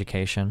school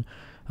education.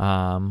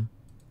 And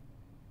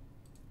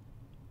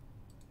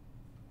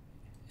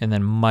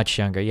then much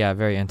younger. Yeah,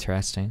 very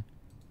interesting.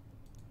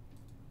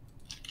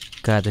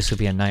 God, this would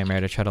be a nightmare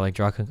to try to like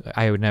draw.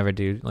 I would never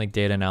do like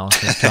data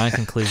analysis. Drawing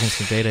conclusions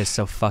from data is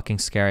so fucking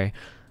scary.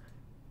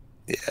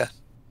 Yeah.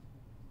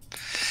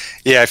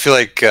 Yeah, I feel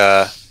like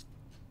I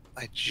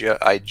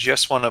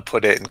just want to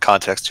put it in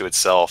context to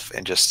itself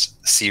and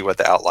just see what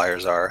the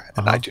outliers are,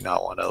 and I do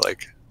not want to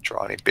like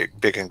draw any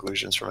big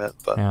conclusions from it.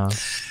 But yeah.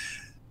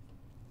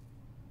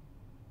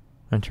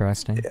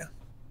 Interesting. Yeah.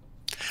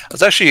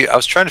 I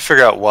was trying to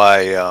figure out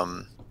why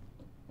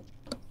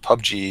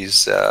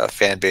PUBG's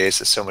fan base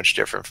is so much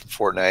different from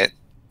Fortnite.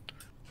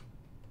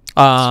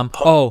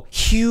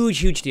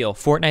 Huge deal.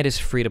 Fortnite is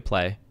free to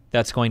play.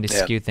 That's going to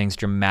skew things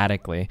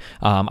dramatically.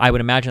 I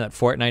would imagine that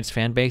Fortnite's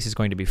fan base is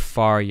going to be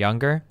far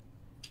younger.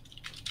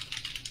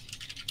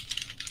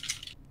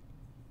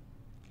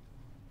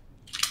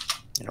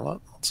 You know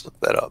what? Let's look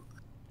that up.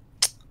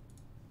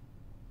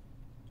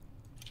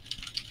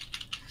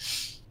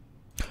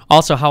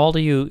 Also, how old are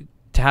you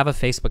to have a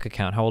Facebook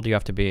account? How old do you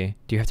have to be?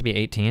 Do you have to be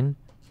 18?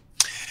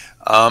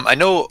 I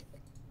know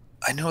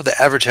the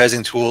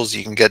advertising tools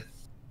you can get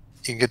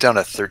down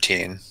to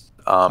 13.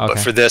 But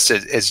for this,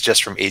 it's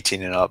just from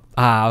 18 and up.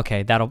 Ah,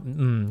 okay.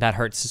 That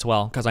hurts as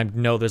well, because I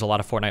know there's a lot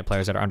of Fortnite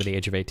players that are under the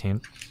age of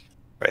 18.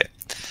 Right.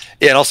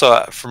 Yeah, and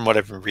also from what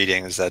I've been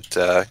reading is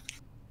that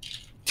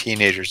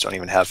teenagers don't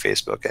even have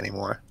Facebook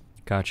anymore.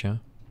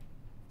 Gotcha.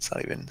 It's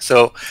not even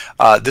so.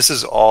 This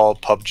is all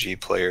PUBG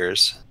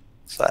players.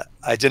 So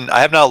I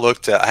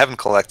haven't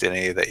collected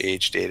any of the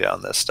age data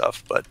on this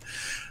stuff, but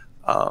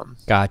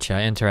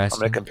gotcha. Interesting.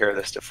 I'm gonna compare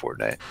this to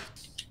Fortnite.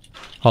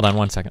 Hold on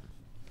one second.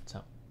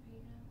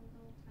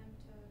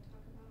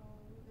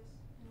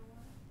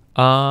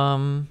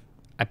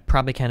 I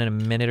probably can in a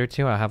minute or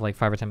two. I'll have like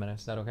 5 or 10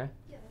 minutes. Is that okay?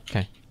 Yeah.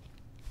 Okay.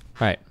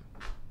 All right.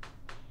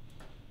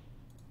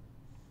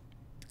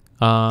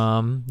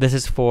 This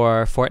is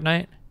for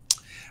Fortnite?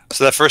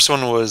 So that first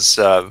one was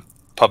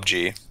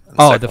PUBG. And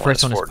Oh, second the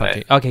first one is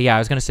Fortnite. PUBG. Okay, yeah, I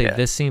was gonna say Yeah.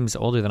 this seems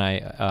older than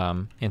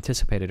I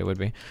anticipated it would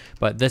be,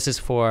 but this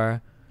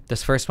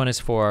first one is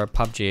for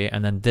PUBG,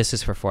 and then this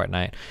is for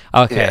Fortnite.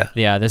 Okay,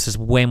 yeah, this is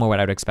way more what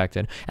I would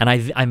expected, and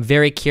I'm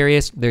very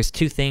curious. There's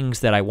two things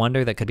that I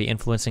wonder that could be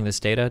influencing this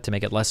data to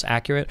make it less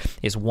accurate.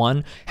 Is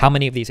one, how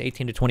many of these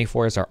 18 to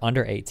 24s are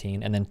under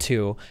 18, and then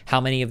two,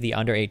 how many of the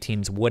under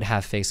 18s would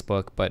have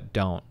Facebook but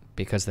don't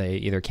because they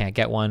either can't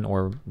get one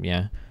or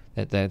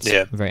that's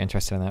I'm very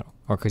interested in that,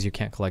 or because you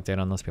can't collect data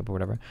on those people or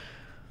whatever.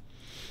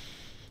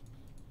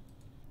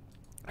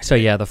 So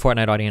yeah, the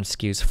Fortnite audience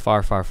skews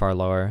far, far, far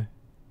lower.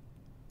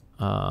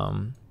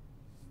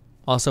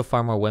 Also,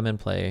 far more women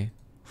play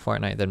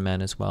Fortnite than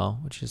men as well,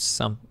 which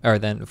is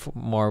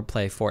more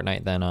play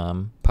Fortnite than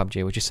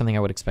PUBG, which is something I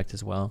would expect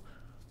as well.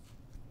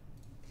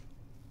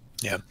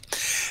 Yeah.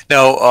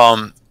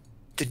 Now,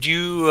 did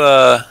you?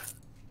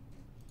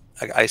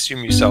 I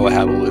assume you saw what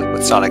happened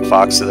with Sonic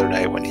Fox the other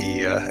night when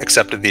he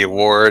accepted the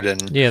award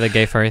and Yeah, the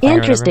gay furry thing.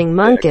 Interesting,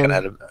 kind Munkin. of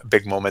had a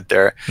big moment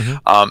there.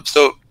 Mm-hmm.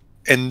 So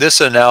in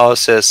this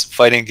analysis,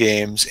 fighting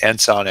games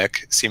and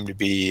Sonic seem to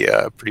be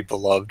pretty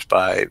beloved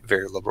by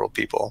very liberal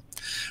people.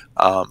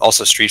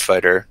 Also, Street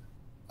Fighter.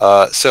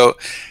 So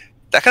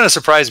that kind of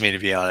surprised me, to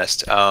be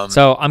honest.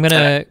 So I'm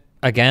gonna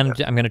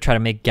I'm gonna try to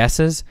make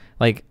guesses.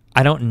 Like,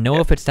 I don't know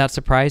if it's that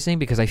surprising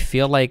because I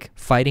feel like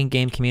fighting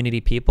game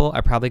community people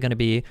are probably going to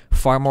be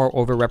far more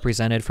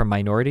overrepresented for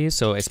minorities,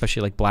 so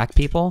especially like black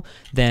people,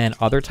 than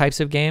other types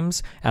of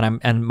games.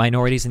 And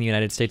minorities in the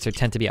United States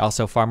tend to be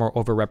also far more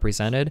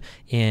overrepresented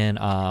in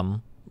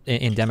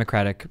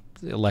Democratic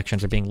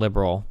elections or being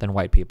liberal than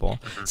white people.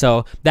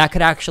 So that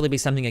could actually be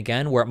something,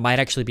 again, where it might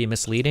actually be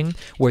misleading,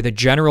 where the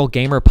general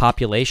gamer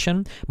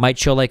population might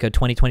show like a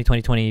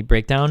 20-20-20-20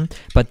 breakdown,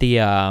 but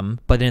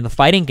in the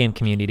fighting game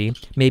community,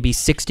 maybe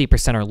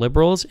 60% are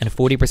liberals and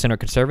 40% are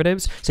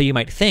conservatives. So you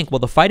might think, well,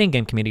 the fighting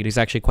game community is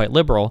actually quite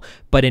liberal,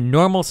 but in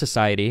normal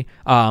society,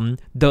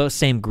 those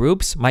same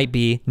groups might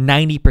be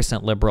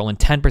 90% liberal and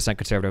 10%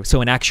 conservative. So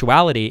in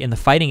actuality, in the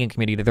fighting game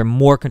community, they're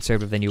more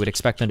conservative than you would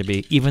expect them to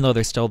be, even though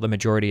they're still the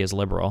majority is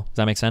liberal. Does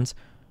that make sense?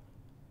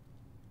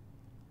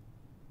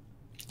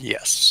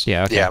 Yes.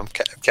 Yeah. Okay. Yeah, I'm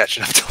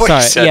catching up to what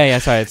you said. Yeah.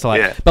 Sorry, it's a lot.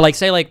 Yeah. But like,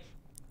 say like,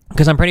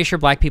 because I'm pretty sure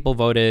black people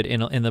voted in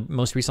the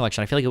most recent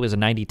election. I feel like it was a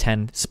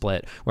 90-10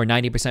 split, where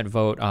 90%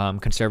 vote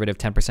conservative,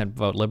 10%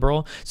 vote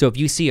liberal. So if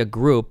you see a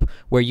group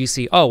where you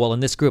see, oh, well, in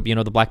this group, the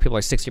black people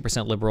are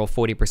 60% liberal,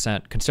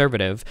 40%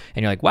 conservative,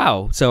 and you're like,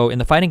 wow, so in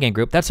the fighting game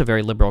group, that's a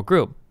very liberal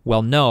group.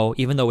 Well, no,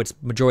 even though it's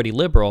majority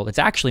liberal, it's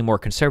actually more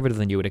conservative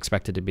than you would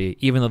expect it to be,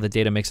 even though the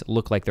data makes it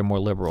look like they're more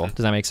liberal.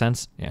 Does that make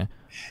sense? Yeah.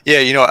 Yeah,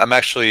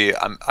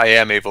 I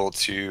am able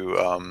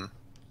to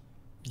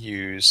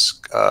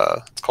use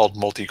it's called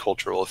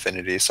multicultural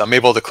affinity. So I'm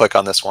able to click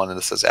on this one, and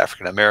this says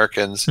African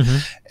Americans.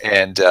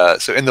 And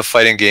so in the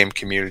fighting game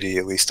community,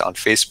 at least on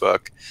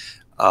Facebook,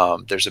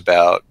 there's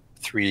about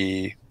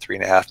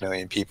 3.5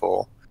 million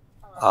people.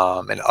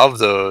 And of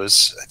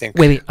those, I think.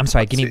 Wait, I'm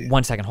sorry. Give me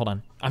 1 second. Hold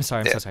on. I'm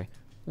sorry. I'm so sorry.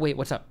 Wait,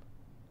 what's up?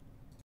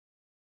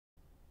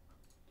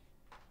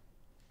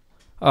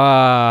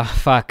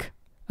 Fuck.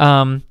 Do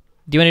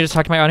you want to just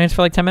talk to my audience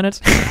for like 10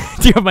 minutes?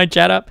 Do you have my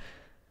chat up?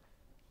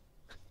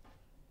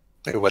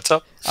 Wait, what's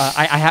up?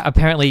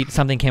 Apparently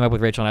something came up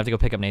with Rachel, and I have to go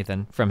pick up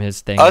Nathan from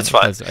his thing. Oh, that's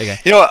fine. Okay.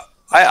 You know what?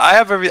 I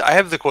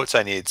have the quotes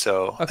I need,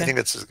 so I think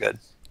this is good.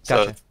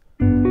 Gotcha.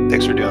 So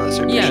thanks for doing this.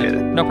 I appreciate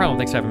it. No problem.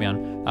 Thanks for having me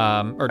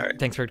on.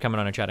 Thanks for coming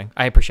on and chatting.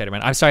 I appreciate it,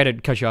 man. I'm sorry to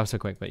cut you off so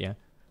quick, but yeah.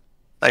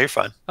 No, you're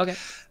fine. Okay. All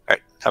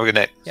right. Have a good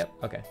night. Yep.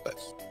 Okay. Bye.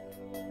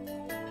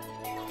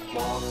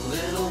 Walk,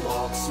 little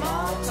walk,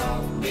 small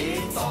talk, big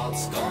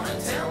thoughts.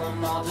 Gonna tell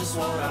them all just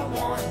what I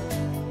want.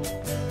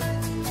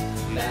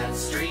 That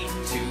street,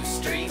 2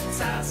 streets,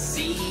 I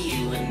see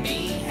you and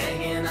me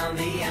hanging on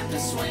the empty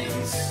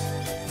swings.